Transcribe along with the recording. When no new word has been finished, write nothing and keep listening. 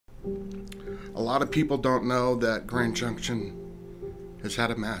A lot of people don't know that Grand Junction has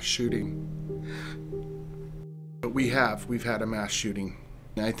had a mass shooting. But we've had a mass shooting.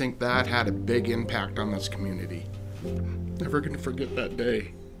 And I think that had a big impact on this community. Never gonna forget that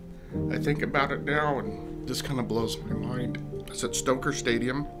day. I think about it now and it just kind of blows my mind. I was at Stoker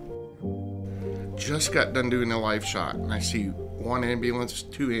Stadium. Just got done doing a live shot and I see 1 ambulance,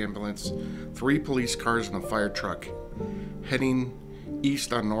 2 ambulances, 3 police cars and a fire truck heading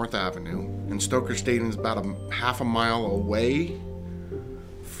east on North Avenue. And Stoker Stadium is about a half a mile away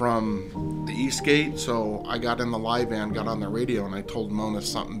from the East Gate, so I got in the live van, got on the radio, and I told Mona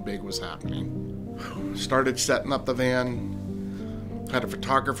something big was happening. Started setting up the van, had a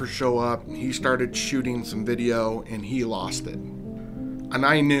photographer show up, he started shooting some video, and he lost it. And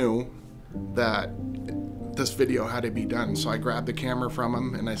I knew that this video had to be done, so I grabbed the camera from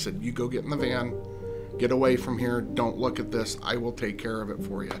him, and I said, you go get in the van, get away from here, don't look at this, I will take care of it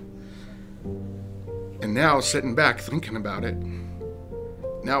for you. And now, sitting back thinking about it,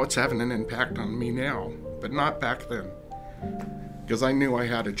 now it's having an impact on me now, but not back then, because I knew I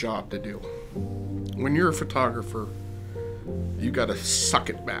had a job to do. When you're a photographer, you gotta suck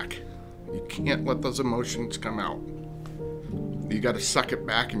it back. You can't let those emotions come out. You gotta suck it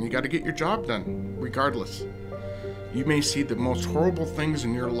back and you gotta get your job done, regardless. You may see the most horrible things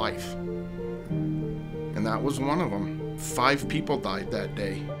in your life, and that was one of them. 5 people died that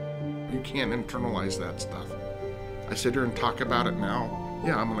day. You can't internalize that stuff. I sit here and talk about it now.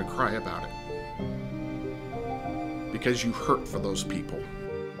 Yeah, I'm gonna cry about it. Because you hurt for those people.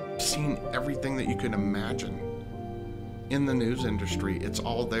 I've seen everything that you can imagine in the news industry. It's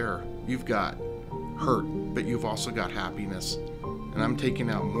all there. You've got hurt, but you've also got happiness. And I'm taking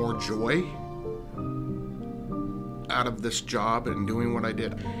out more joy out of this job and doing what I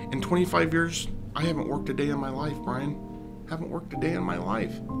did. In 25 years, I haven't worked a day in my life, Brian. Haven't worked a day in my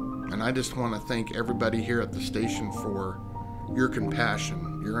life. And I just want to thank everybody here at the station for your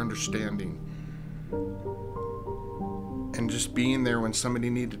compassion, your understanding, and just being there when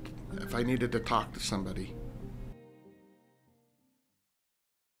somebody if I needed to talk to somebody.